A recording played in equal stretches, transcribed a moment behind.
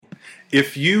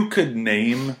If you could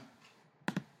name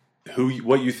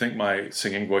what you think my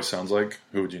singing voice sounds like,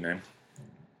 who would you name?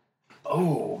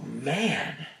 Oh,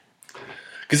 man.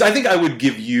 Because I think I would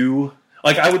give you,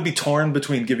 like, I would be torn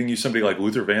between giving you somebody like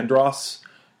Luther Vandross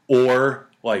or,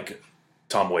 like,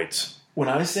 Tom Waits. When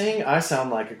I sing, I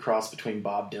sound like a cross between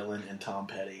Bob Dylan and Tom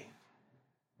Petty.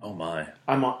 Oh, my.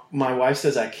 My wife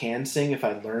says I can sing if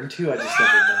I learn to. I just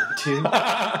never learned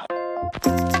to.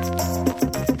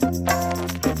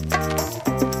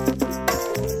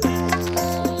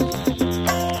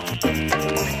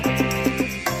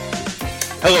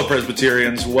 Hello,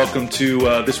 Presbyterians. Welcome to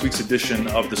this week's edition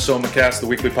of the SoMAcast, the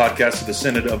weekly podcast of the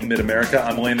Synod of Mid-America.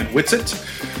 I'm Landon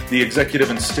Whitsitt, the executive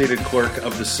and stated clerk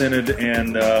of the Synod,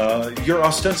 and your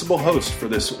ostensible host for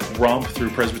this romp through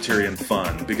Presbyterian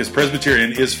fun, because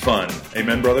Presbyterian is fun.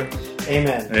 Amen, brother?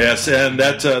 Amen. Yes, and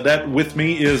that with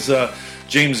me is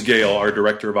James Gale, our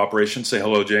director of operations. Say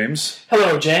hello, James.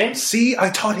 Hello, James. See,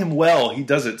 I taught him well. He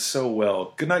does it so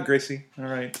well. Good night, Gracie. All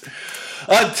right.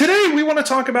 Today, we want to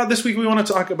talk about, this week, we want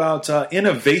to talk about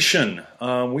innovation.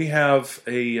 We have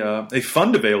a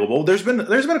fund available. There's been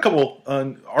a couple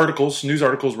news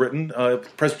articles written,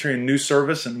 Presbyterian News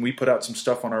Service, and we put out some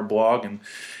stuff on our blog, and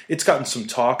it's gotten some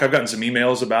talk. I've gotten some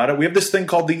emails about it. We have this thing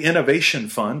called the Innovation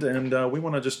Fund, and we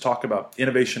want to just talk about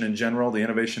innovation in general, the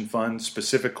Innovation Fund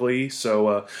specifically.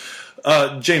 So,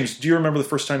 James, do you remember the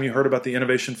first time you heard about the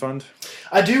Innovation Fund?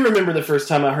 I do remember the first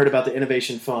time I heard about the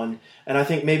Innovation Fund, and I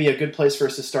think maybe a good place for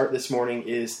us to start this morning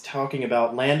is talking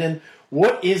about, Landon,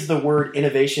 what is the word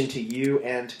innovation to you,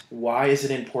 and why is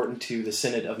it important to the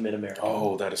Synod of Mid-America?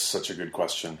 Oh, that is such a good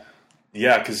question.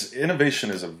 Yeah, because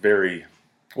innovation is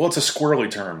it's a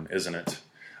squirrely term, isn't it?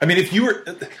 I mean, if you were...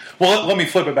 Well, let me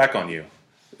flip it back on you.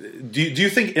 Do you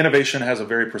think innovation has a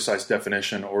very precise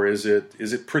definition, or is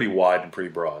it pretty wide and pretty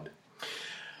broad?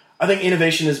 I think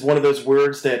innovation is one of those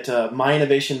words that my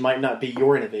innovation might not be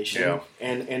your innovation. Yeah.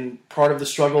 And part of the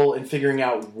struggle in figuring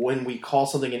out when we call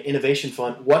something an innovation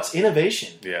fund, what's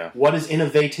innovation? Yeah. What is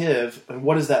innovative, and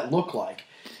what does that look like?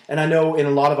 And I know in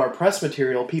a lot of our press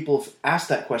material, people have asked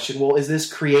that question, well, is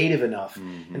this creative enough?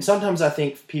 Mm-hmm. And sometimes I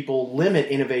think people limit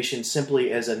innovation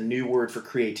simply as a new word for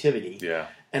creativity. Yeah.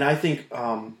 And I think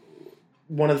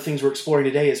one of the things we're exploring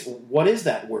today is, what is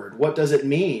that word? What does it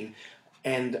mean?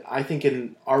 And I think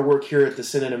in our work here at the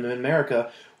Synod of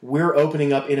Mid-America, we're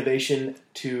opening up innovation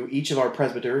to each of our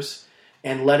presbyters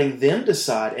and letting them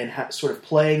decide and sort of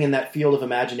playing in that field of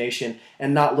imagination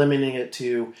and not limiting it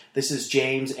to, this is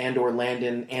James and or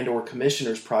Landon and or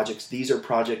commissioners' projects. These are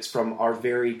projects from our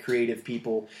very creative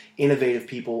people, innovative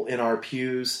people in our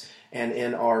pews and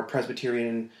in our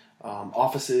Presbyterian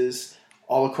offices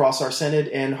all across our Synod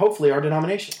and hopefully our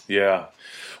denomination. Yeah.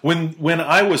 When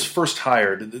I was first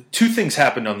hired, two things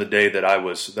happened on the day that I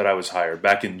was hired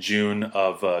back in June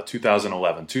of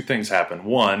 2011. Two things happened.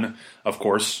 One, of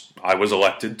course, I was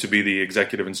elected to be the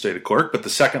executive and stated clerk, but the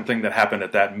second thing that happened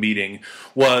at that meeting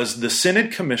was the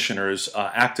Synod commissioners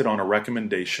acted on a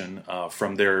recommendation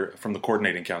from the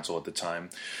coordinating council at the time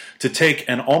to take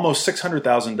an almost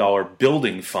 $600,000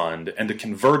 building fund and to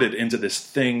convert it into this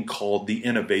thing called the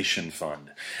Innovation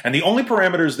Fund. And the only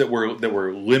parameters that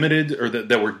were limited or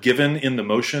that were given in the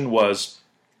motion was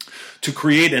to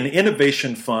create an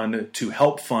innovation fund to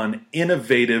help fund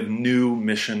innovative new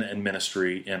mission and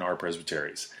ministry in our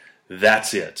presbyteries.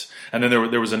 That's it. And then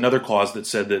there was another clause that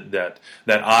said that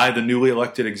I, the newly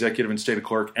elected executive and stated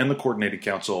clerk, and the coordinating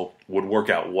council would work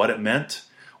out what it meant,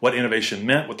 what innovation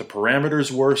meant, what the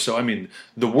parameters were. So, I mean,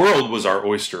 the world was our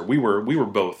oyster. We were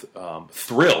both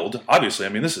thrilled. Obviously, I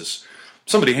mean, this is...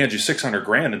 Somebody hands you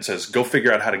 $600,000 and says, go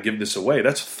figure out how to give this away.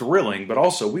 That's thrilling, but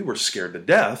also we were scared to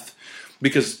death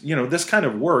because, this kind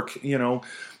of work,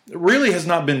 really has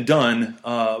not been done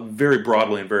very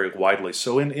broadly and very widely.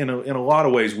 So in a lot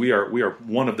of ways, we are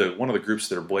one of the groups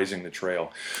that are blazing the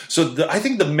trail. So I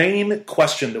think the main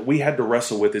question that we had to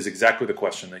wrestle with is exactly the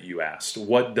question that you asked.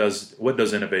 What does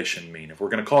innovation mean? If we're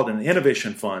going to call it an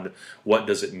innovation fund, what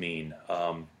does it mean?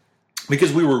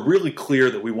 Because we were really clear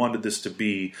that we wanted this to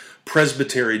be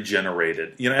presbytery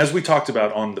generated. As we talked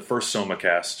about on the first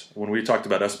SoMAcast, when we talked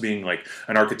about us being like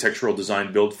an architectural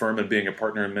design build firm and being a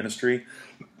partner in ministry,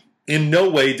 in no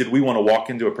way did we want to walk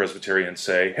into a presbytery and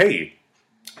say, hey,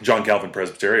 John Calvin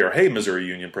Presbytery, or hey, Missouri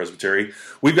Union Presbytery,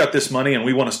 we've got this money and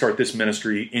we want to start this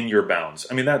ministry in your bounds.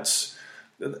 I mean, that's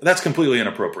completely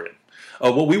inappropriate.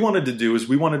 What we wanted to do is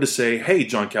we wanted to say, hey,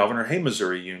 John Calvin, or hey,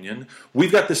 Missouri Union,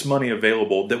 we've got this money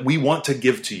available that we want to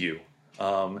give to you.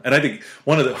 And I think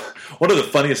one of the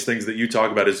funniest things that you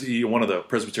talk about is one of the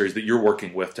presbyteries that you're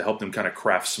working with to help them kind of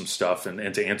craft some stuff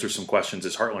and to answer some questions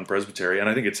is Heartland Presbytery. And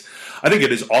I think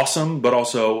it is awesome, but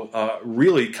also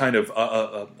really kind of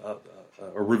a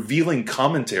revealing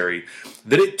commentary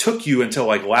that it took you until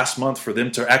like last month for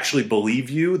them to actually believe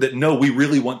you that, no, we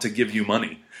really want to give you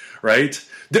money, right?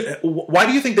 Why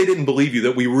do you think they didn't believe you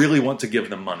that we really want to give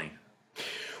them money?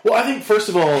 Well, I think, first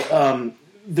of all,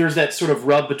 there's that sort of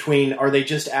rub between, are they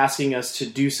just asking us to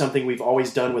do something we've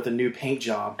always done with a new paint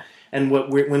job? And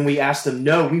when we ask them,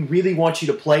 no, we really want you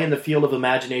to play in the field of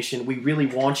imagination. We really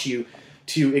want you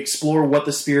to explore what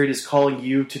the Spirit is calling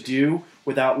you to do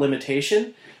without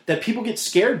limitation, that people get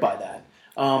scared by that.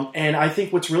 And I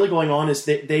think what's really going on is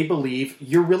that they believe,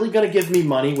 you're really going to give me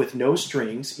money with no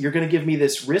strings, you're going to give me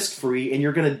this risk-free, and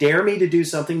you're going to dare me to do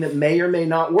something that may or may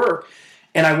not work,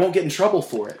 and I won't get in trouble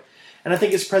for it. And I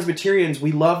think as Presbyterians,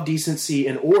 we love decency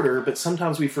and order, but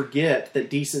sometimes we forget that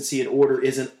decency and order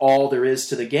isn't all there is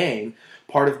to the game.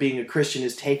 Part of being a Christian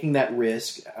is taking that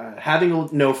risk, having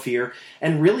no fear,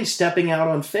 and really stepping out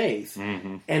on faith.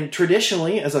 Mm-hmm. And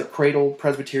traditionally, as a cradle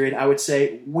Presbyterian, I would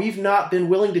say we've not been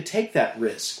willing to take that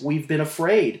risk. We've been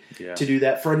afraid to do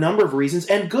that for a number of reasons,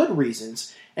 and good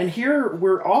reasons. And here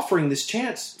we're offering this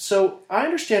chance. So I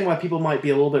understand why people might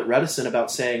be a little bit reticent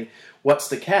about saying, what's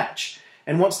the catch?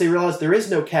 And once they realize there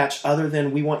is no catch other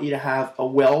than we want you to have a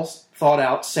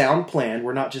well-thought-out, sound plan,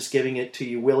 we're not just giving it to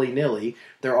you willy-nilly.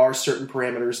 There are certain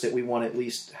parameters that we want to at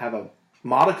least have a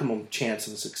modicum chance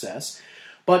of success.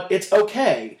 But it's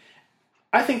okay.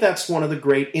 I think that's one of the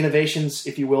great innovations,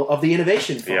 if you will, of the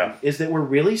Innovation Fund, is that we're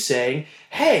really saying,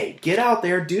 hey, get out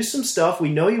there, do some stuff.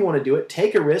 We know you want to do it.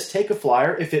 Take a risk, take a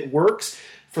flyer. If it works,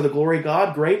 for the glory of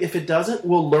God, great. If it doesn't,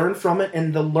 we'll learn from it,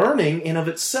 and the learning in of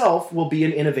itself will be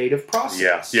an innovative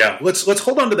process. Yeah. Let's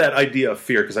hold on to that idea of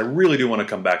fear, because I really do want to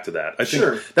come back to that. I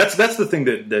think that's the thing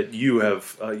that you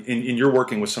have in your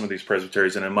working with some of these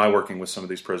presbyteries, and in my working with some of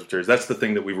these presbyteries. That's the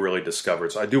thing that we've really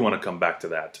discovered. So I do want to come back to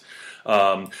that.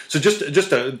 So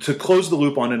just to close the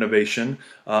loop on innovation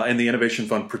and the Innovation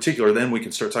Fund in particular, then we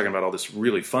can start talking about all this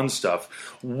really fun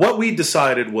stuff. What we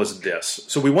decided was this.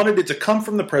 So we wanted it to come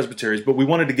from the presbyteries, but we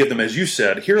wanted to give them, as you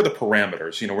said, here are the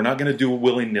parameters. We're not going to do it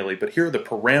willy-nilly, but here are the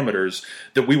parameters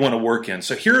that we want to work in.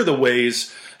 So here are the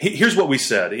ways. Here's what we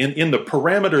said. In the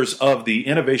parameters of the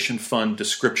Innovation Fund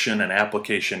description and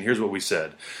application, here's what we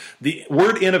said. The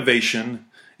word innovation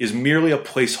is merely a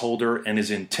placeholder and is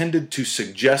intended to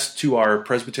suggest to our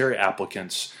presbytery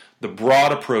applicants the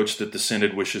broad approach that the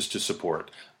Synod wishes to support.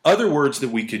 Other words that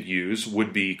we could use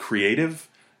would be creative,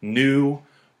 new,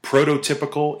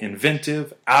 prototypical,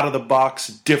 inventive, out-of-the-box,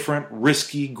 different,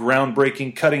 risky,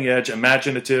 groundbreaking, cutting-edge,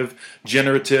 imaginative,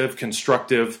 generative,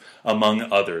 constructive, among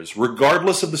others.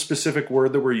 Regardless of the specific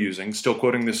word that we're using, still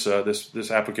quoting this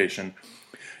application,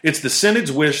 it's the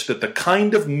Synod's wish that the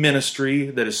kind of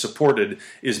ministry that is supported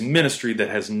is ministry that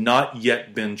has not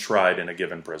yet been tried in a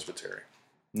given presbytery.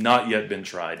 Not yet been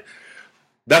tried.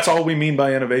 That's all we mean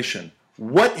by innovation.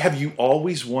 What have you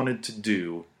always wanted to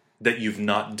do that you've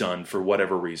not done for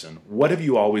whatever reason? What have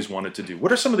you always wanted to do?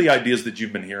 What are some of the ideas that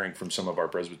you've been hearing from some of our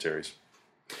presbyteries?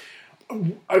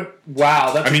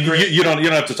 Wow, that's great. You don't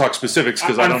have to talk specifics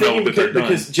because I don't know that they're done.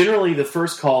 Because generally the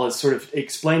first call is sort of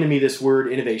explain to me this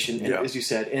word innovation, as you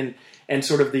said, and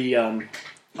sort of the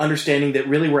understanding that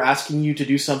really we're asking you to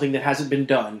do something that hasn't been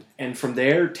done, and from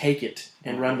there take it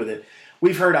and run with it.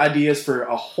 We've heard ideas for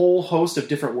a whole host of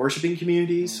different worshiping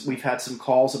communities. We've had some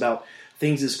calls about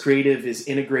things as creative as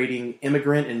integrating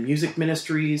immigrant and music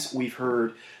ministries. We've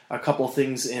heard a couple of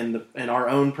things in our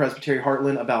own Presbytery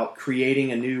Heartland about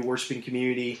creating a new worshiping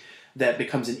community that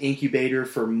becomes an incubator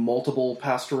for multiple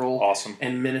pastoral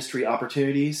and ministry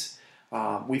opportunities.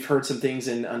 We've heard some things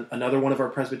in another one of our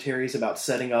presbyteries about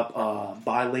setting up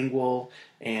bilingual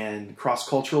and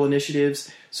cross-cultural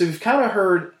initiatives. So we've kind of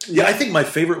heard... Yeah, I think my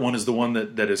favorite one is the one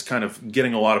that is kind of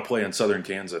getting a lot of play in southern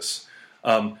Kansas.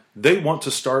 They want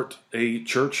to start a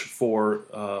church for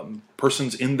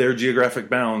persons in their geographic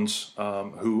bounds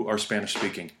who are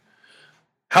Spanish-speaking.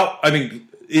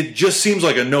 It just seems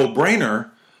like a no-brainer,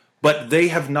 but they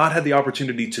have not had the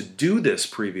opportunity to do this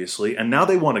previously, and now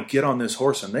they want to get on this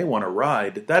horse and they want to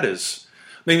ride. That is...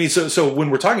 So when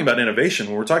we're talking about innovation,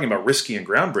 when we're talking about risky and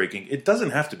groundbreaking, it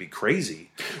doesn't have to be crazy.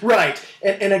 Right.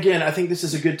 And again, I think this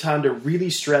is a good time to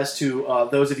really stress to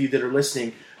those of you that are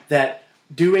listening that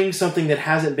doing something that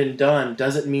hasn't been done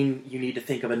doesn't mean you need to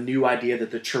think of a new idea that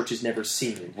the church has never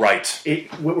seen. Right.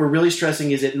 What we're really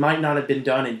stressing is it might not have been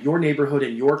done in your neighborhood,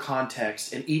 in your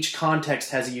context, and each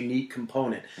context has a unique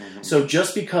component. Mm-hmm. So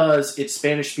just because it's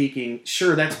Spanish-speaking,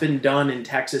 sure, that's been done in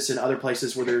Texas and other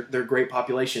places where they're great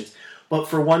populations. But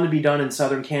for one to be done in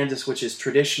southern Kansas, which has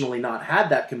traditionally not had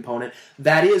that component,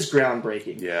 that is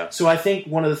groundbreaking. Yeah. So I think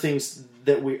one of the things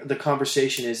that the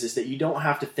conversation is that you don't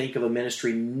have to think of a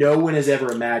ministry no one has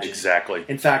ever imagined. Exactly.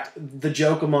 In fact, the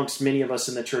joke amongst many of us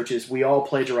in the church is we all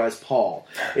plagiarize Paul.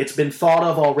 It's been thought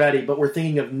of already, but we're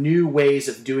thinking of new ways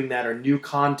of doing that or new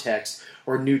context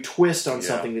or new twist on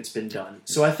something that's been done.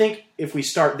 So I think if we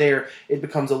start there, it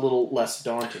becomes a little less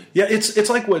daunting. Yeah, it's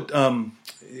like what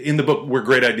in the book Where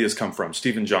Great Ideas Come From,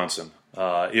 Stephen Johnson.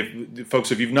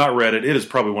 If you've not read it, it is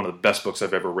probably one of the best books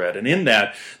I've ever read. And in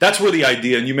that's where the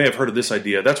idea, and you may have heard of this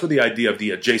idea, that's where the idea of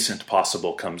the adjacent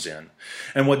possible comes in.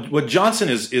 And what Johnson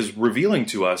is revealing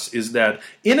to us is that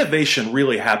innovation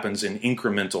really happens in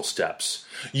incremental steps.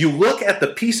 You look at the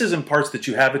pieces and parts that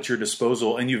you have at your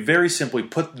disposal, and you very simply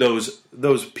put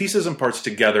those pieces and parts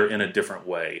together in a different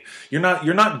way. You're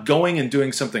not going and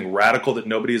doing something radical that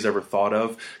nobody has ever thought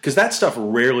of, because that stuff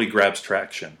rarely grabs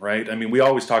traction, right? I mean, we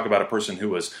always talk about a person who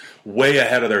was way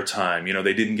ahead of their time.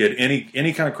 They didn't get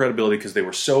any kind of credibility because they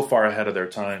were so far ahead of their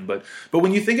time. But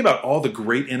when you think about all the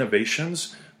great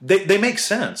innovations, they make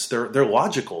sense. They're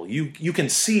logical. You can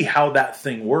see how that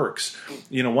thing works.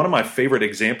 One of my favorite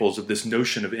examples of this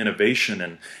notion of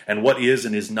innovation and what is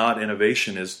and is not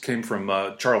innovation came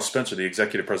from Charles Spencer, the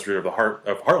executive presbyter of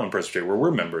Heartland Presbytery, where we're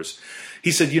members.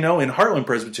 He said, in Heartland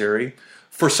Presbytery,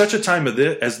 for such a time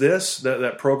as this,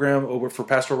 that program over for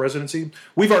pastoral residency,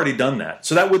 we've already done that.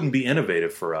 So that wouldn't be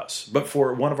innovative for us. But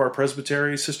for one of our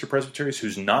sister presbyteries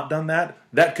who's not done that,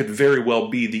 that could very well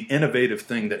be the innovative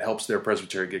thing that helps their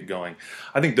presbytery get going.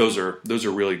 I think those are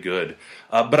really good.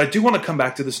 But I do want to come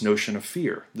back to this notion of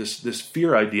fear, this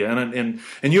fear idea. And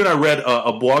you and I read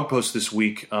a blog post this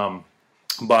week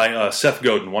by Seth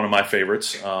Godin, one of my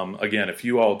favorites. Again, if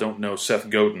you all don't know Seth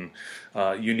Godin,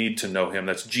 you need to know him.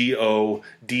 That's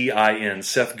Godin,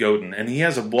 Seth Godin, and he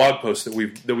has a blog post that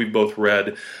we've both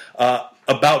read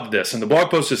about this. And the blog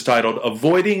post is titled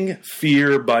 "Avoiding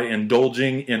Fear by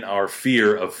Indulging in Our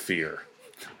Fear of Fear."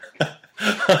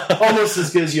 Almost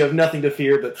as good as you have nothing to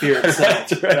fear but fear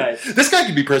itself. Right. This guy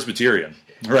could be Presbyterian,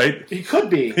 right? He could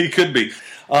be. He could be.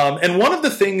 And one of the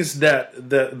things that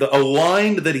the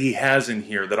aligned that he has in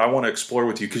here that I want to explore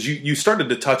with you, because you started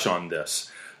to touch on this.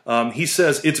 He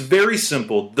says, it's very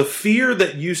simple. The fear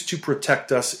that used to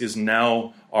protect us is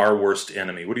now our worst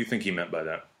enemy. What do you think he meant by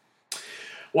that?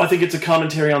 Well, I think it's a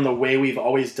commentary on the way we've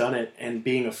always done it, and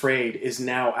being afraid is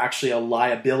now actually a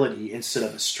liability instead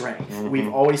of a strength. Mm-hmm.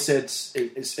 We've always said,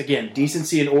 again,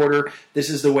 decency and order, this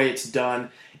is the way it's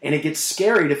done. And it gets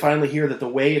scary to finally hear that the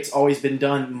way it's always been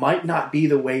done might not be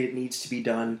the way it needs to be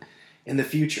done in the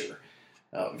future.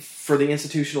 For the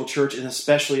institutional church, and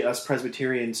especially us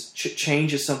Presbyterians,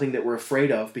 change is something that we're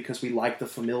afraid of because we like the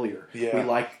familiar. Yeah.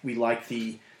 We like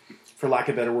the, for lack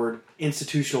of a better word,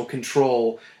 institutional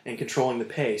control and controlling the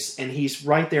pace. And he's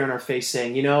right there in our face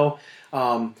saying,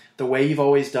 the way you've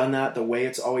always done that, the way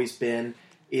it's always been,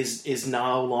 is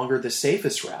no longer the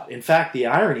safest route. In fact, the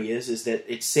irony is that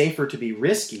it's safer to be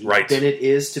risky than it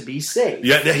is to be safe.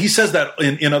 Yeah, he says that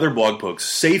in other blog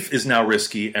posts. Safe is now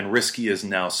risky, and risky is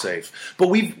now safe.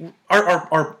 But the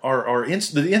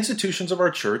institutions of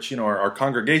our church, our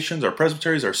congregations, our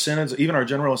presbyteries, our synods, even our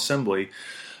General Assembly,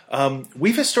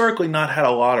 we've historically not had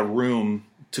a lot of room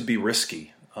to be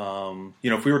risky.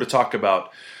 If we were to talk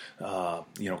about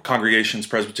congregations,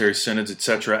 presbyteries, synods,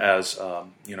 etc.,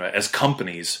 as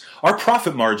companies, our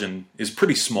profit margin is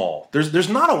pretty small. There's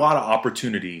not a lot of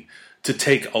opportunity to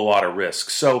take a lot of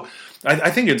risks. So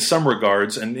I think in some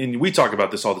regards, and we talk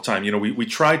about this all the time, we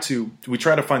try to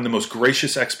find the most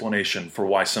gracious explanation for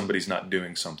why somebody's not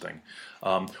doing something.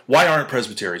 Why aren't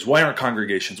presbyteries? Why aren't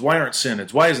congregations? Why aren't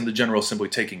synods? Why isn't the General Assembly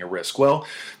taking a risk? Well,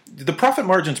 the profit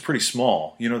margin's pretty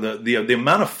small. The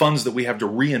amount of funds that we have to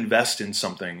reinvest in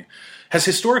something has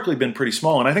historically been pretty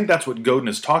small, and I think that's what Godin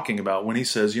is talking about when he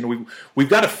says, we've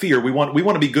got to fear. We want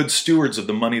to be good stewards of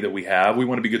the money that we have. We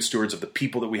want to be good stewards of the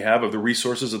people that we have, of the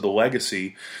resources, of the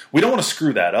legacy. We don't want to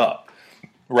screw that up,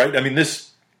 right? I mean,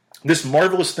 this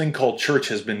marvelous thing called church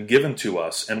has been given to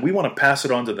us, and we want to pass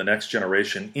it on to the next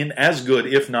generation in as good,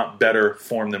 if not better,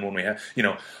 form than when we have.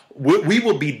 We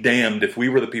will be damned if we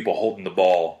were the people holding the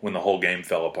ball when the whole game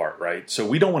fell apart, right? So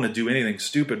we don't want to do anything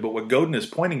stupid, but what Godin is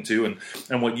pointing to,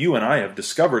 and what you and I have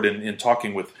discovered in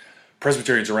talking with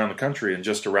Presbyterians around the country and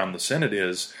just around the Synod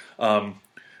is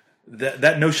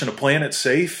that notion of playing it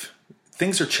safe.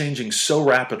 Things are changing so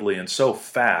rapidly and so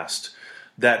fast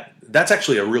that's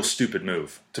actually a real stupid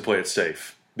move to play it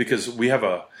safe, because we have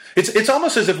it's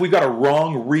almost as if we've got a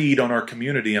wrong read on our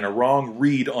community and a wrong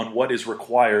read on what is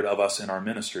required of us in our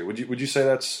ministry. Would you say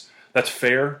that's That's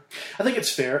fair? I think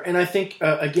it's fair. And I think,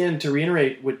 again, to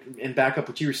reiterate and back up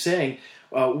what you were saying,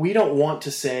 we don't want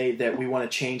to say that we want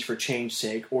to change for change's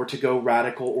sake or to go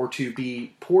radical or to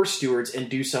be poor stewards and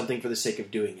do something for the sake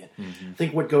of doing it. I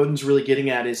think what Godin's really getting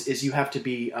at is you have to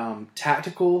be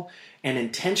tactical and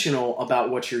intentional about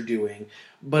what you're doing,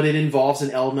 but it involves an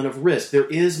element of risk. There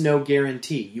is no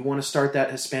guarantee. You want to start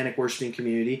that Hispanic worshiping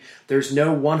community. There's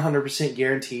no 100%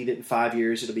 guarantee that in 5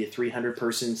 years it'll be a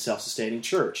 300-person self-sustaining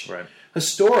church. Right.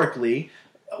 Historically,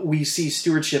 we see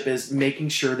stewardship as making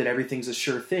sure that everything's a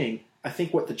sure thing. I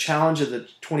think what the challenge of the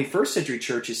 21st century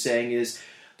church is saying is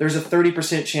there's a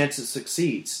 30% chance it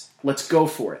succeeds. Let's go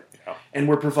for it. Yeah. And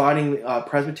we're providing,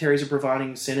 presbyteries are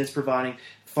providing, synods providing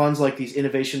funds like these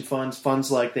innovation funds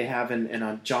like they have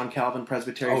in John Calvin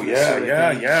Presbytery. Oh,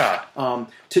 yeah.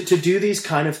 To do these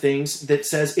kind of things that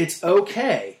says it's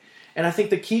okay. And I think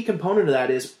the key component of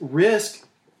that is risk,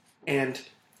 and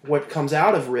what comes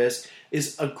out of risk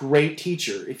is a great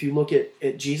teacher. If you look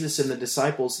at Jesus and the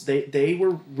disciples, they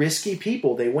were risky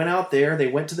people. They went out there, they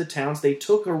went to the towns, they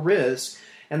took a risk,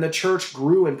 and the church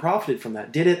grew and profited from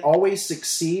that. Did it always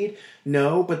succeed?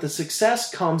 No, but the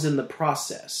success comes in the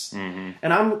process. Mm-hmm.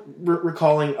 And I'm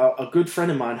recalling a good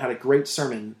friend of mine had a great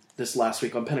sermon this last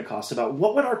week on Pentecost about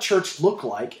what would our church look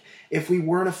like if we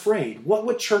weren't afraid? What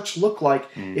would church look like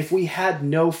if we had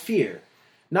no fear?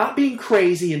 Not being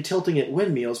crazy and tilting at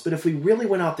windmills, but if we really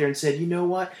went out there and said, you know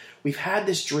what, we've had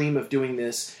this dream of doing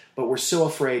this, but we're so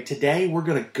afraid. Today, we're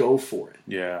going to go for it.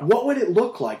 Yeah. What would it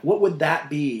look like? What would that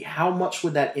be? How much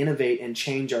would that innovate and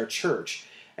change our church?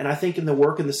 And I think in the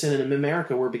work in the Synod of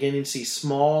America, we're beginning to see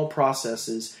small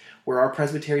processes where our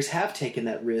presbyteries have taken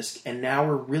that risk, and now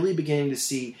we're really beginning to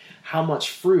see how much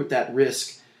fruit that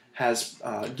risk has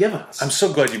given us. I'm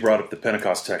so glad you brought up the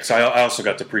Pentecost text. I also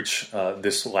got to preach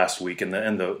this last week, and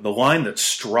the line that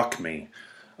struck me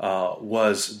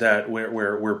was that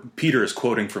where Peter is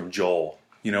quoting from Joel.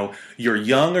 You know, your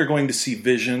young are going to see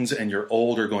visions, and your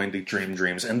old are going to dream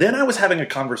dreams. And then I was having a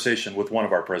conversation with one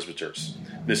of our presbyters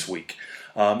this week,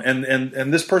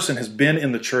 and this person has been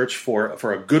in the church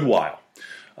for a good while.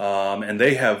 And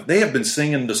they have been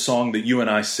singing the song that you and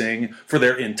I sing for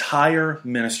their entire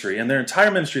ministry. And their entire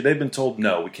ministry, they've been told,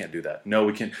 no, we can't do that. No,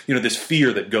 we can't. You know, this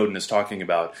fear that Godin is talking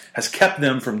about has kept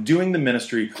them from doing the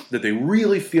ministry that they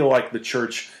really feel like the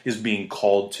church is being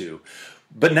called to.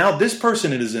 But now this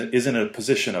person is in a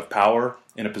position of power,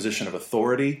 in a position of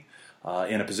authority,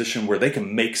 in a position where they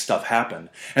can make stuff happen.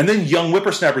 And then young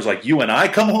whippersnappers like you and I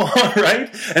come along,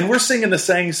 right? And we're singing the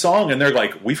same song, and they're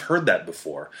like, we've heard that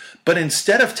before. But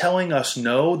instead of telling us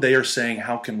no, they are saying,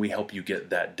 how can we help you get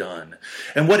that done?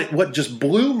 And what just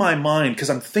blew my mind, because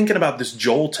I'm thinking about this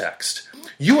Joel text.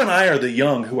 You and I are the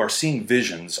young who are seeing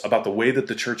visions about the way that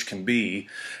the church can be.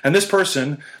 And this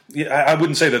person, I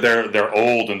wouldn't say that they're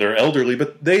old and they're elderly,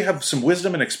 but they have some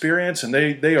wisdom and experience, and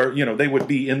they are, you know, they would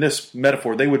be, in this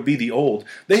metaphor, they would be the old.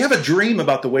 They have a dream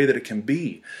about the way that it can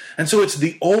be. And so it's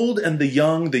the old and the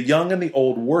young and the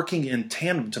old working in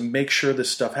tandem to make sure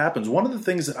this stuff happens. One of the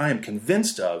things that I am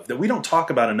convinced of that we don't talk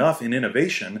about enough in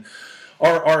innovation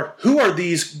are who are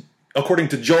these, according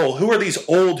to Joel, who are these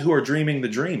old who are dreaming the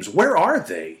dreams? Where are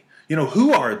they? You know,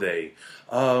 who are they?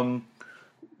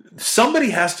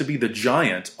 Somebody has to be the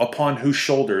giant upon whose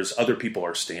shoulders other people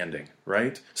are standing,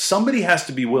 right? Somebody has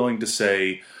to be willing to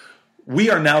say, we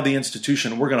are now the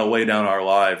institution, we're going to lay down our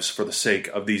lives for the sake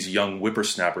of these young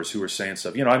whippersnappers who are saying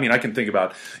stuff. You know, I mean, I can think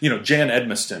about, you know, Jan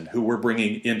Edmiston, who we're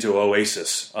bringing into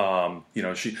Oasis. You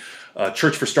know, she...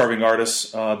 Church for Starving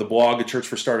Artists, the blog, Church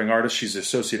for Starving Artists. She's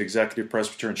Associate Executive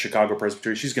Presbyter in Chicago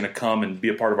Presbytery. She's going to come and be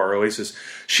a part of our Oasis.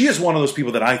 She is one of those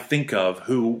people that I think of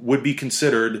who would be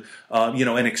considered, you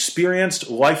know, an experienced,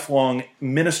 lifelong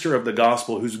minister of the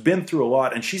gospel who's been through a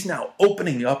lot, and she's now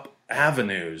opening up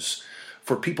avenues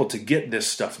for people to get this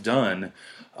stuff done.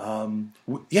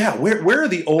 Where are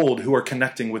the old who are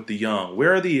connecting with the young?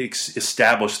 Where are the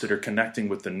established that are connecting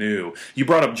with the new? You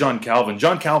brought up John Calvin.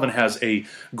 John Calvin has a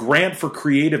grant for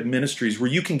creative ministries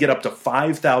where you can get up to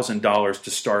 $5,000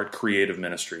 to start creative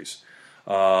ministries.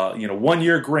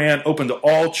 1-year grant, open to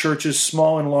all churches,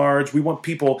 small and large. We want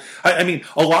people. I mean,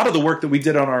 a lot of the work that we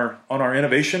did on our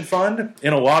innovation fund,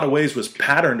 in a lot of ways, was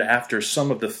patterned after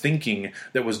some of the thinking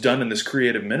that was done in this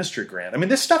creative ministry grant. I mean,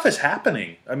 this stuff is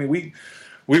happening. I mean, we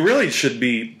really should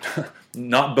be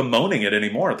not bemoaning it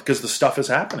anymore because the stuff is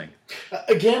happening.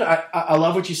 Again, I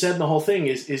love what you said, and the whole thing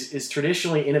is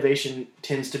traditionally innovation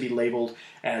tends to be labeled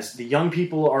as the young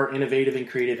people are innovative and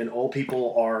creative and old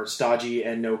people are stodgy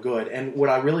and no good. And what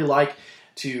I really like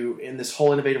in this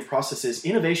whole innovative process is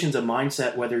innovation's a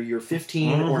mindset whether you're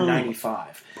 15 or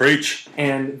 95. Preach.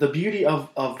 And the beauty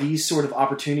of these sort of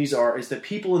opportunities is that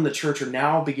people in the church are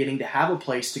now beginning to have a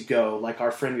place to go, like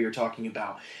our friend we were talking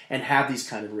about, and have these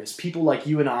kind of risks. People like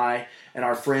you and I and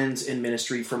our friends in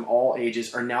ministry from all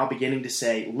ages are now beginning to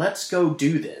say, let's go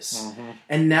do this.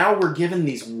 And now we're given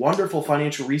these wonderful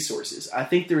financial resources. I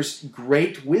think there's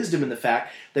great wisdom in the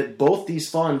fact that both these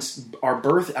funds are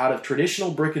birthed out of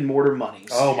traditional brick and mortar monies.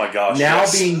 Oh my gosh, now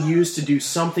yes. being used to do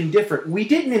something different. We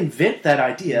didn't invent that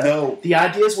idea. No. The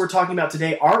ideas we're talking about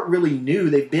today aren't really new.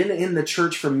 They've been in the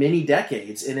church for many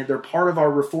decades, and they're part of our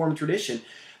Reformed tradition.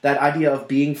 That idea of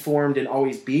being formed and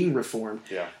always being reformed.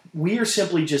 Yeah. We are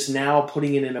simply just now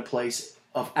putting it in a place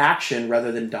of action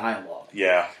rather than dialogue.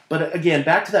 Yeah. But again,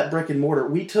 back to that brick and mortar,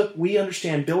 we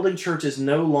understand building church is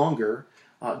no longer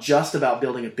just about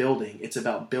building a building. It's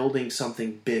about building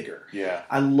something bigger. Yeah.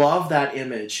 I love that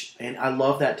image, and I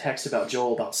love that text about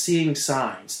Joel, about seeing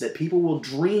signs, that people will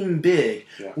dream big.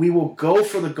 Yeah. We will go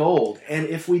for the gold, and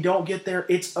if we don't get there,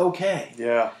 it's okay.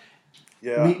 Yeah.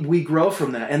 Yeah. We grow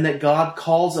from that, and that God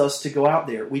calls us to go out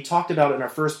there. We talked about it in our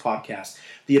first podcast,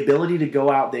 the ability to go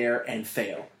out there and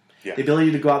fail. Yeah. The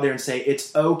ability to go out there and say,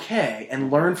 it's okay, and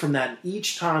learn from that. And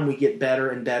each time we get better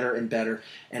and better and better,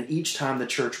 and each time the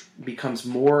church becomes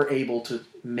more able to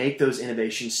make those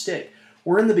innovations stick.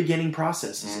 We're in the beginning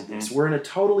processes of this. We're in a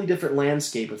totally different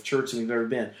landscape of church than we've ever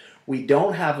been. We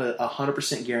don't have a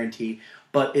 100% guarantee,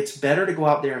 but it's better to go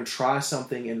out there and try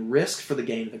something and risk for the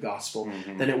gain of the gospel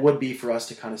than it would be for us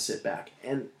to kind of sit back.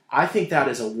 And I think that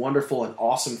is a wonderful and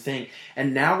awesome thing.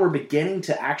 And now we're beginning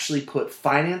to actually put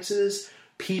finances,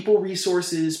 people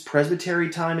resources, presbytery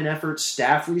time and effort,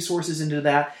 staff resources into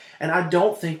that. And I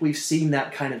don't think we've seen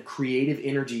that kind of creative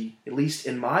energy, at least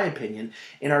in my opinion,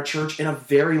 in our church in a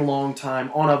very long time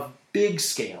on a big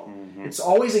scale. It's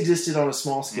always existed on a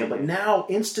small scale, but now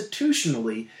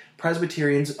institutionally,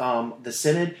 Presbyterians, the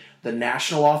Synod, the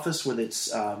national office with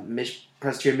its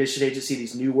Presbyterian Mission Agency,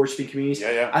 these new worshiping communities,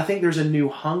 I think there's a new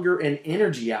hunger and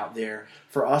energy out there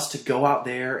for us to go out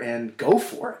there and go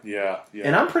for it. Yeah.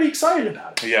 And I'm pretty excited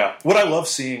about it. Yeah. What I love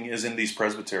seeing is in these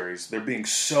presbyteries, they're being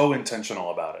so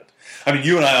intentional about it. I mean,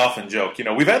 you and I often joke,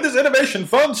 we've had this innovation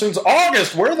fund since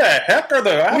August. Where the heck are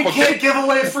the applicants? We can't give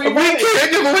away free money. We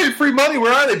can't give away free money.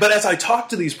 Where are they? But as I talk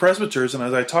to these presbyters and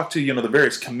as I talk to, the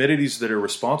various committees that are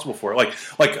responsible for it,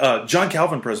 like John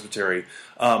Calvin Presbytery,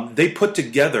 they put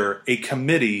together a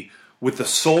committee with the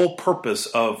sole purpose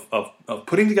of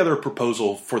putting together a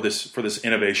proposal for this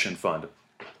innovation fund.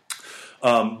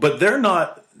 But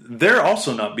they're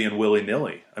also not being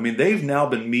willy-nilly. I mean, they've now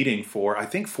been meeting for, I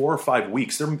think, 4 or 5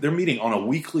 weeks. They're meeting on a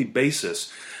weekly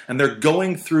basis, and they're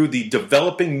going through the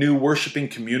developing new worshiping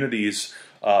communities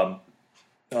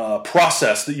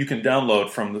process that you can download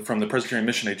from the Presbyterian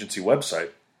Mission Agency website.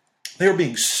 They are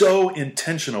being so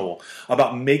intentional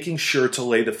about making sure to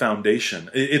lay the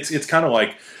foundation. It's kind of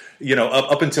like,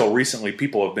 up until recently,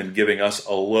 people have been giving us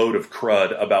a load of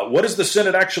crud about what is the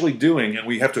Synod actually doing, and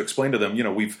we have to explain to them,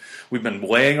 we've been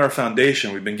laying our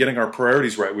foundation, we've been getting our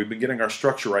priorities right, we've been getting our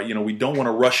structure right. We don't want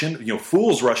to rush in.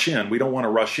 Fools rush in. We don't want to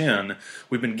rush in.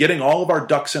 We've been getting all of our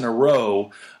ducks in a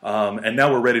row, and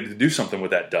now we're ready to do something with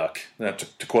that duck.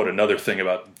 To quote another thing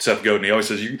about Seth Godin, he always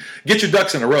says, "You get your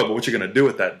ducks in a row, but what you going to do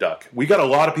with that duck?" We got a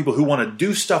lot of people who want to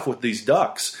do stuff with these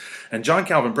ducks. And John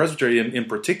Calvin Presbytery in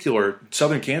particular,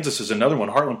 Southern Kansas is another one.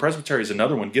 Heartland Presbytery is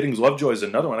another one. Giddings Lovejoy is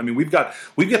another one. I mean, we've got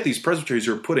these presbyteries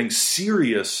who are putting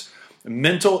serious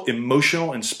mental,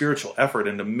 emotional, and spiritual effort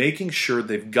into making sure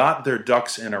they've got their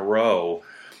ducks in a row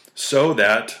so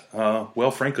that,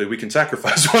 frankly, we can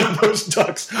sacrifice one of those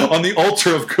ducks on the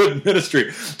altar of good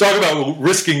ministry. Talk about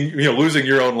risking, losing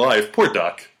your own life. Poor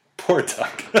duck. Poor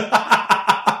duck.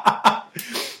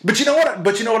 But you know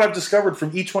what I've discovered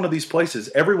from each one of these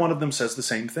places? Every one of them says the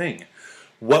same thing.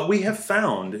 What we have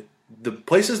found, the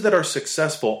places that are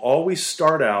successful always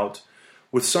start out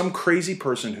with some crazy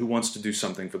person who wants to do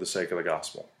something for the sake of the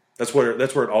gospel. That's where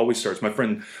it always starts. My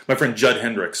friend Judd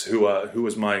Hendricks, who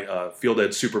was my field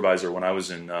ed supervisor when I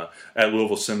was at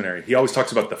Louisville Seminary, he always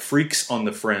talks about the freaks on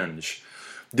the fringe.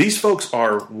 These folks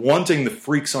are wanting the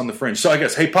freaks on the fringe. So I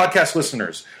guess, hey, podcast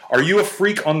listeners, are you a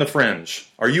freak on the fringe?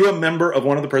 Are you a member of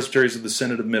one of the presbyteries of the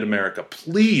Synod of Mid-America?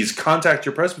 Please contact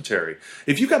your presbytery.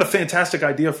 If you've got a fantastic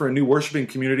idea for a new worshiping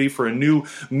community, for a new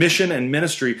mission and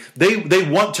ministry, they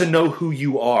want to know who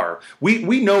you are.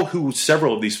 We know who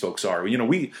several of these folks are.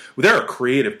 There are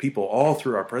creative people all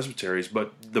through our presbyteries,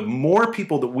 but the more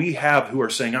people that we have who are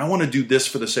saying, I want to do this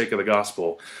for the sake of the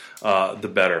gospel, the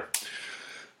better.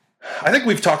 I think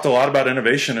we've talked a lot about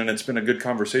innovation, and it's been a good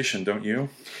conversation, don't you?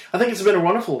 I think it's been a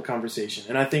wonderful conversation,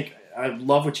 and I think I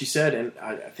love what you said, and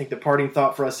I think the parting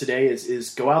thought for us today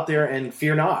is go out there and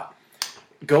fear not.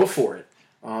 Go for it,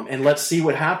 and let's see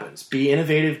what happens. Be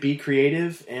innovative, be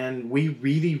creative, and we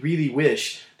really, really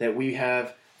wish that we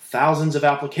have thousands of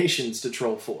applications to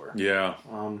troll for. Yeah.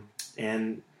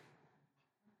 And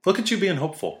look at you being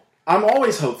hopeful. I'm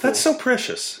always hopeful. That's so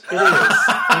precious. It is.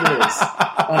 It is.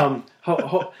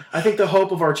 I think the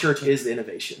hope of our church is the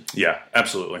innovation. Yeah,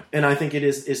 absolutely. And I think it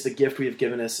is the gift we have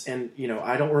given us. And,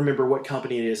 I don't remember what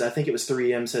company it is. I think it was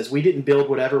 3M says, we didn't build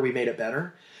whatever, we made it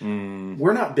better.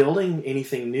 We're not building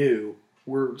anything new.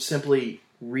 We're simply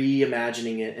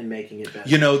reimagining it and making it better.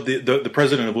 The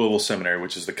president of Louisville Seminary,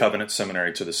 which is the covenant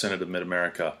seminary to the Synod of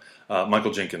Mid-America,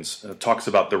 Michael Jenkins, talks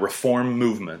about the reform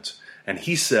movement. And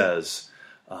he says...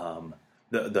 The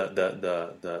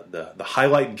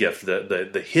highlight gift,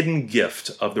 the hidden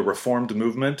gift of the Reformed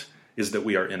movement is that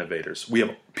we are innovators. We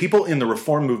have people in the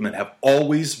Reformed movement have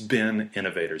always been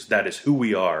innovators. That is who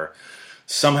we are.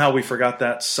 Somehow we forgot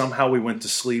that. Somehow we went to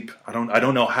sleep. I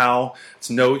don't know how.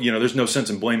 There's no sense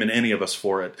in blaming any of us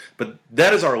for it. But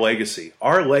that is our legacy.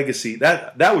 Our legacy.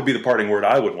 That would be the parting word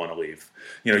I would want to leave.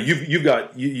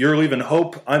 You're leaving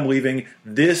hope. I'm leaving.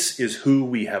 This is who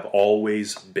we have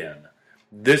always been.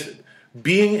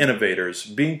 Being innovators,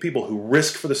 being people who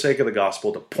risk for the sake of the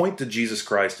gospel to point to Jesus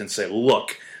Christ and say,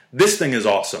 look, this thing is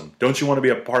awesome. Don't you want to be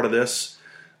a part of this?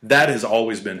 That has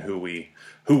always been who we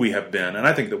have been. And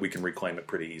I think that we can reclaim it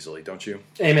pretty easily, don't you?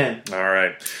 Amen. All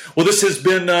right. Well, this has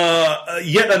been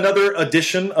yet another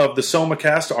edition of the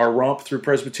SoMAcast, our romp through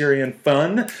Presbyterian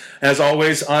fun. As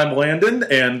always, I'm Landon,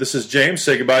 and this is James.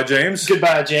 Say goodbye, James.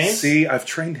 Goodbye, James. See, I've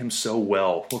trained him so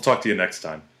well. We'll talk to you next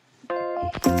time.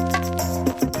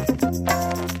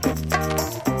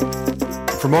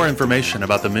 For more information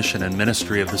about the mission and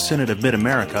ministry of the Synod of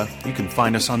Mid-America, you can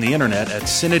find us on the internet at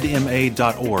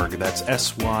synodma.org. That's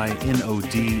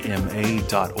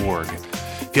synodma.org.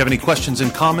 If you have any questions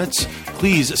and comments,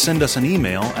 please send us an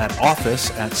email at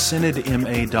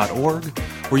office@synodma.org,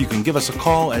 or you can give us a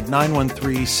call at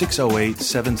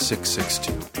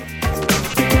 913-608-7662.